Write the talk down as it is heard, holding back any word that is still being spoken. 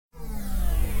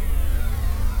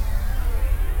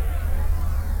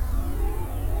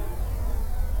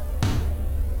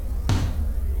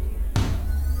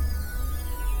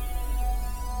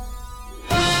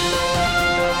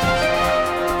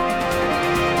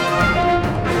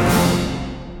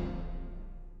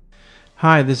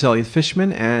Hi, this is Elliot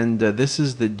Fishman, and this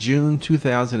is the June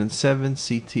 2007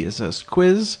 CTisus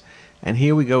quiz, and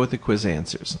here we go with the quiz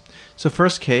answers. So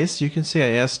first case, you can see I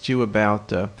asked you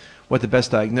about what the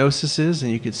best diagnosis is,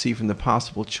 and you can see from the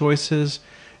possible choices,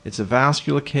 it's a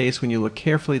vascular case when you look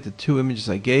carefully at the two images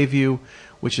I gave you,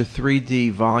 which are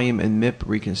 3D volume and MIP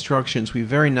reconstructions. We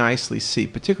very nicely see,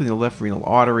 particularly in the left renal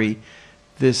artery,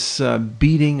 this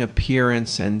beating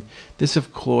appearance, and this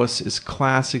of course is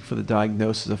classic for the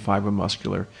diagnosis of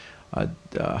fibromuscular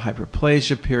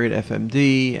hyperplasia, period,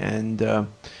 FMD, and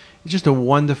it's just a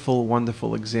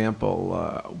wonderful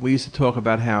example. We used to talk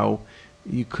about how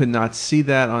you could not see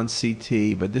that on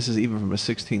CT, but this is even from a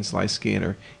 16 slice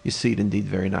scanner, you see it indeed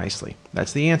very nicely.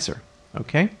 That's the answer.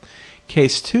 Okay.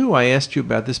 Case 2, I asked you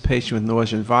about this patient with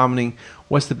nausea and vomiting.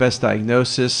 What's the best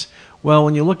diagnosis? Well,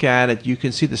 when you look at it, you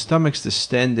can see the stomach's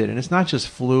distended, and it's not just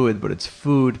fluid, but it's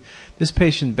food. This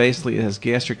patient basically has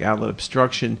gastric outlet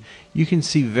obstruction. You can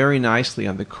see very nicely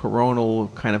on the coronal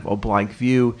kind of oblique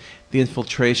view the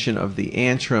infiltration of the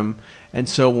antrum. And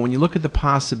so when you look at the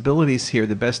possibilities here,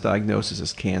 the best diagnosis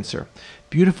is cancer.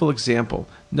 Beautiful example.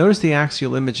 Notice the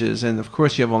axial images, and of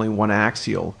course you have only one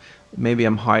axial. Maybe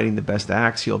I'm hiding the best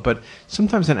axial, but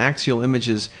sometimes on axial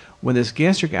images, when there's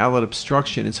gastric outlet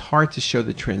obstruction, it's hard to show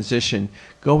the transition.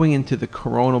 Going into the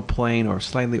coronal plane or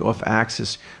slightly off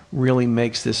axis really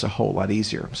makes this a whole lot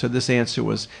easier. So this answer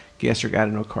was gastric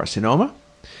adenocarcinoma.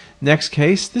 Next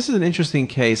case, this is an interesting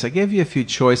case. I gave you a few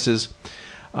choices.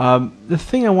 The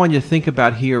thing I want you to think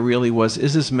about here really was,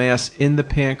 is this mass in the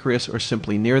pancreas or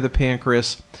simply near the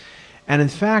pancreas? And in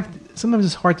fact, sometimes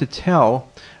it's hard to tell,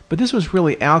 but this was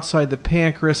really outside the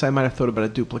pancreas. I might have thought about a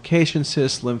duplication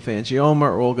cyst, lymphangioma,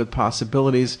 are all good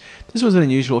possibilities. This was an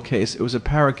unusual case. It was a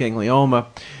paraganglioma.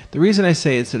 The reason I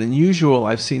say it's an unusual,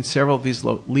 I've seen several of these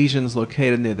lesions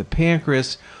located near the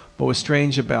pancreas, but what's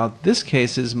strange about this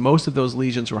case is most of those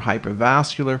lesions were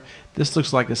hypervascular. This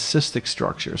looks like a cystic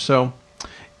structure. So,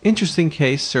 interesting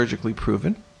case, surgically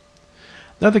proven.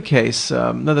 Another case,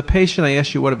 another patient, I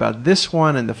asked you what about this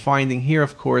one, and the finding here,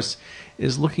 of course,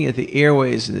 is looking at the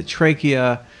airways in the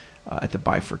trachea, at the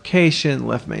bifurcation,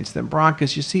 left main stem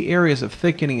bronchus. You see areas of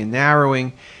thickening and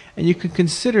narrowing, and you can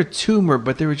consider tumor,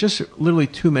 but there are just literally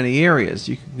too many areas.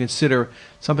 You can consider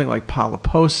something like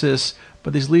polyposis,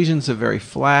 but these lesions are very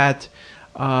flat.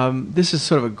 This is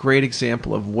sort of a great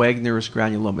example of Wegener's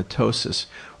granulomatosis.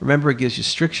 Remember, it gives you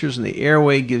strictures in the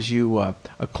airway, gives you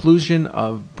occlusion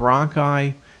of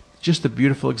bronchi. Just a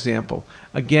beautiful example.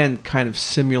 Again, kind of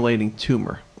simulating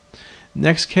tumor.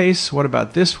 Next case, what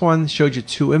about this one? Showed you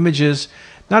two images.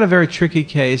 Not a very tricky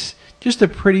case, just a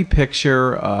pretty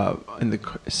picture in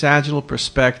the sagittal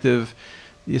perspective.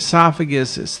 The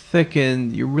esophagus is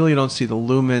thickened. You really don't see the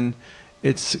lumen.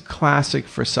 It's classic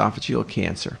for esophageal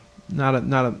cancer. Not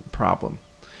a problem.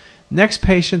 Next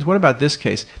patient, what about this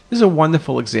case? This is a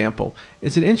wonderful example.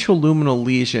 It's an intraluminal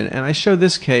lesion, and I show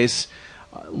this case,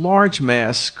 large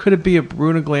mass. Could it be a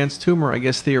Brunner glands tumor? I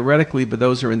guess theoretically, but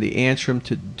those are in the antrum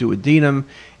to duodenum.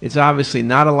 It's obviously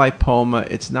not a lipoma.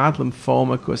 It's not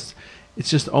lymphoma because it's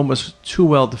just almost too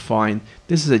well defined.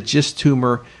 This is a GIST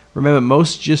tumor. Remember,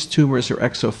 most GIST tumors are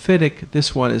exophytic.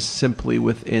 This one is simply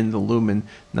within the lumen,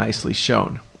 nicely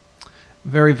shown.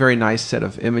 Very nice set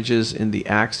of images in the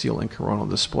axial and coronal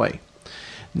display.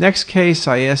 Next case,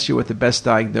 I asked you what the best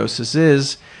diagnosis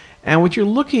is. And what you're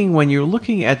looking, when you're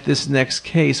looking at this next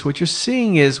case, what you're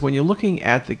seeing is when you're looking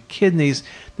at the kidneys,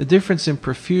 the difference in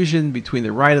perfusion between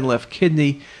the right and left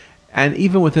kidney, and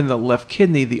even within the left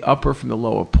kidney, the upper from the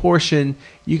lower portion,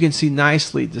 you can see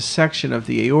nicely dissection of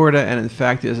the aorta, and in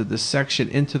fact there's a dissection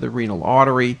into the renal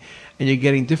artery, and you're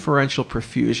getting differential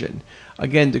perfusion.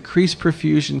 Again, decreased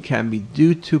perfusion can be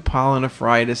due to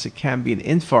pyelonephritis, it can be an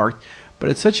infarct, but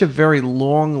it's such a very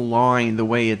long line the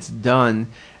way it's done.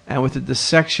 And with the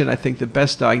dissection, I think the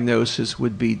best diagnosis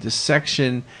would be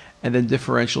dissection and then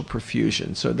differential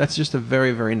perfusion. So that's just a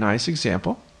very nice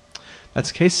example.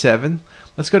 That's case 7.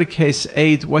 Let's go to case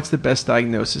 8. What's the best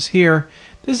diagnosis here?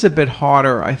 This is a bit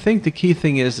harder. I think the key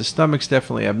thing is the stomach's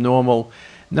definitely abnormal.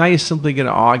 Now you're simply going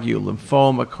to argue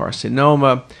lymphoma,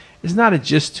 carcinoma. It's not a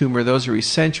GIST tumor. Those are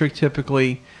eccentric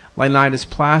typically. Linitis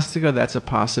plastica, that's a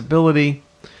possibility.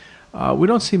 We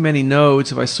don't see many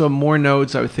nodes. If I saw more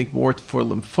nodes, I would think more for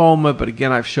lymphoma, but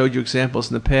again, I've showed you examples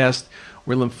in the past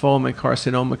where lymphoma and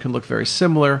carcinoma can look very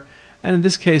similar, and in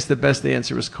this case, the best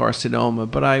answer is carcinoma,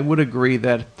 but I would agree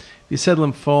that if you said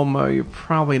lymphoma, you're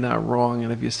probably not wrong,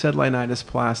 and if you said linitis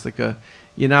plastica,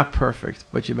 you're not perfect,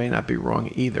 but you may not be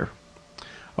wrong either.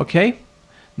 Okay,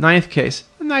 9th case,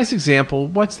 a nice example.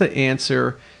 What's the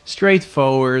answer?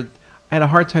 Straightforward. I had a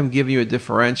hard time giving you a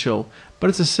differential, but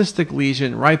it's a cystic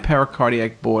lesion, right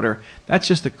pericardiac border. That's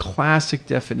just a classic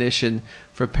definition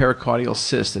for pericardial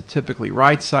cyst. They're typically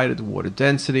right-sided, water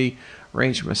density,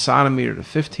 range from a centimeter to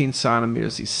 15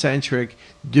 centimeters, eccentric,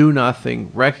 do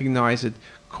nothing, recognize it,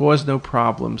 cause no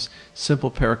problems, simple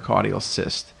pericardial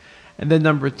cyst. And then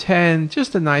number 10,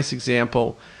 just a nice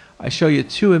example. I show you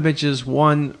two images,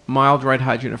 one mild right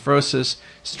hydronephrosis,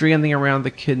 stranding around the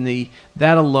kidney.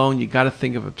 That alone, you got to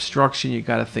think of obstruction, you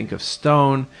got to think of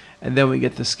stone. And then we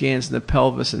get the scans in the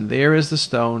pelvis, and there is the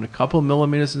stone, a couple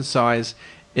millimeters in size,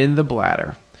 in the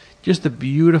bladder. Just a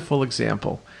beautiful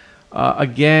example.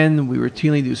 Again, we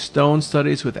routinely do stone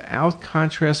studies without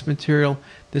contrast material.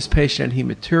 This patient had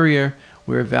hematuria.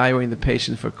 We're evaluating the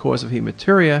patient for cause of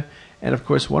hematuria. And of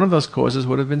course, one of those causes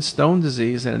would have been stone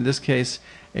disease, and in this case,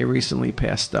 a recently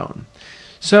passed stone.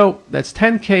 So that's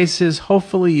 10 cases.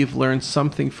 Hopefully you've learned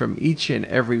something from each and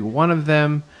every one of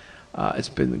them. It's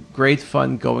been great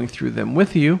fun going through them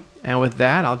with you. And with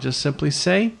that, I'll just simply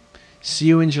say, see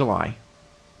you in July.